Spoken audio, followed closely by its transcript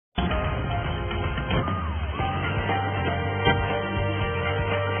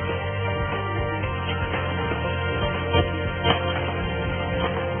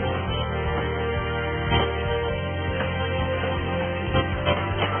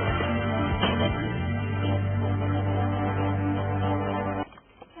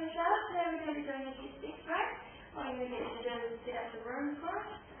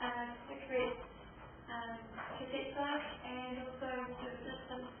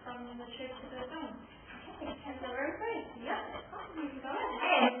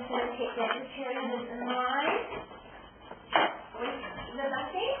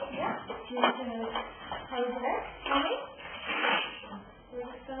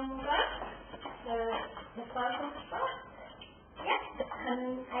one will go. So the first one spot. Yep.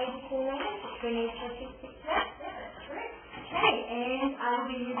 180 centimetres, which we need for 66 left. Yep, that's correct. Okay, and I will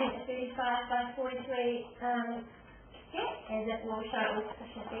be using a 35 by 43 kit, as it will show all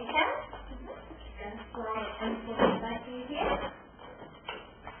sufficient detail. Just going to slide it into the space you here.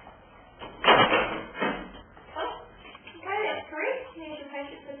 Okay, that's correct. Here's your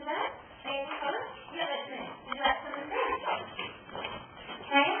patient for today. And colour? Yep, that's me. Is that something there?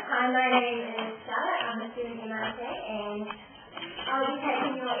 Okay, hi, my name is Charlotte. I'm a student in MRT, and I'll be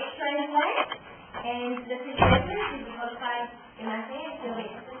taking your x-ray today. And the physiologist is a qualified MRT, and she'll be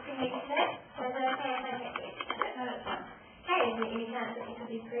assisting me today. So is it okay if I get the x-ray? No, that's fine. Okay, is there any chance that you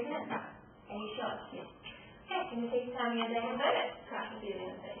could be pregnant? No. Are you sure? Yes. Okay, can you please tell me your date of birth? So I can do it in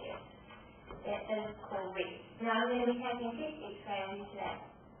the video. That is correct. Now I'm going to be taking a chest x-ray on you today.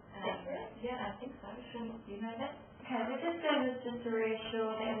 Yeah, I think so. Shouldn't you know that? Okay, we're just doing this just to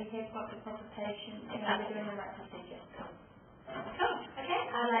reassure that we have got the proper patient and we're doing the right procedure. Cool. Okay,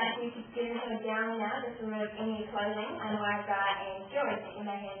 I'd like you to get into a gown now, just remove any clothing, underwear, bra, and jewelry that you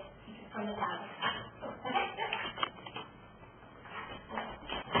may have from the towel. Okay?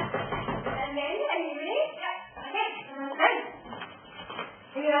 And then, are you ready? Yep. Okay, good.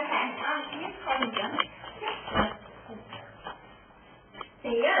 Are you okay? Yes, I'm done.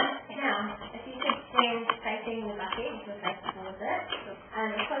 There you go. Now, if you could stand facing the bucket, if you're facing towards it,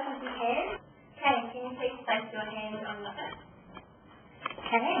 as close as you can. Okay, can you please place your hand on the bucket?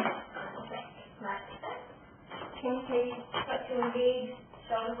 Okay. Like this. Can you please put your legs,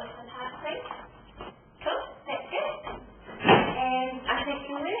 shoulders width apart, please? Cool, that's good. And I think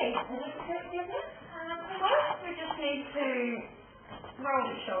you're ready. Is it correct, Deborah? We just need to roll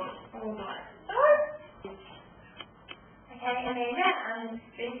the shoulders all the way. Okay, Amanda, I'm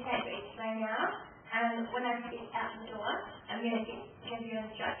going to take the x-ray now. When I get out the door, I'm going to give you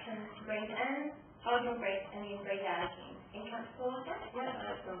instructions to breathe in, hold your breath, and then breathe out again. Are you comfortable with that? Yeah,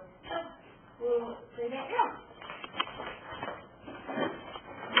 that's all. So, we'll do that now.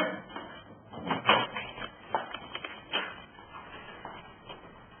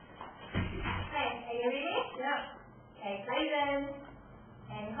 Okay, are you ready? Yeah. Okay, breathe in,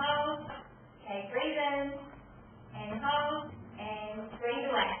 and hold. Okay, breathe in, and hold, and breathe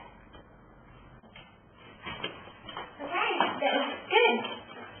away. Okay, that was good.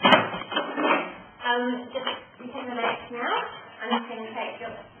 Just you can relax now. I'm just going to take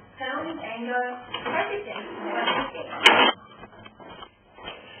your thumbs and your processing.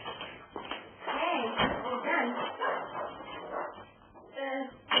 Okay, all done. This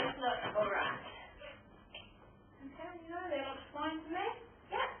looks alright. Okay, that looks fine to me.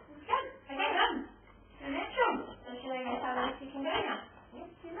 Yeah, it's good. Okay, done. So natural. So should I go tell us you can go now? Yes,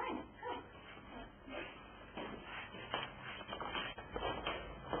 you may. Cool.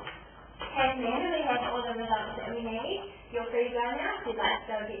 Okay, Amanda, we have all the results that we need. You're free to go now. If you'd like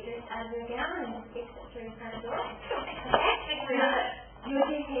to go get dressed out of your gown and just exit through the front door. Okay? Your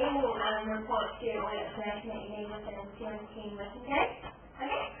GP will report to you all the information that you need within 7 to 10 working days.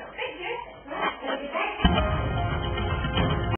 Okay?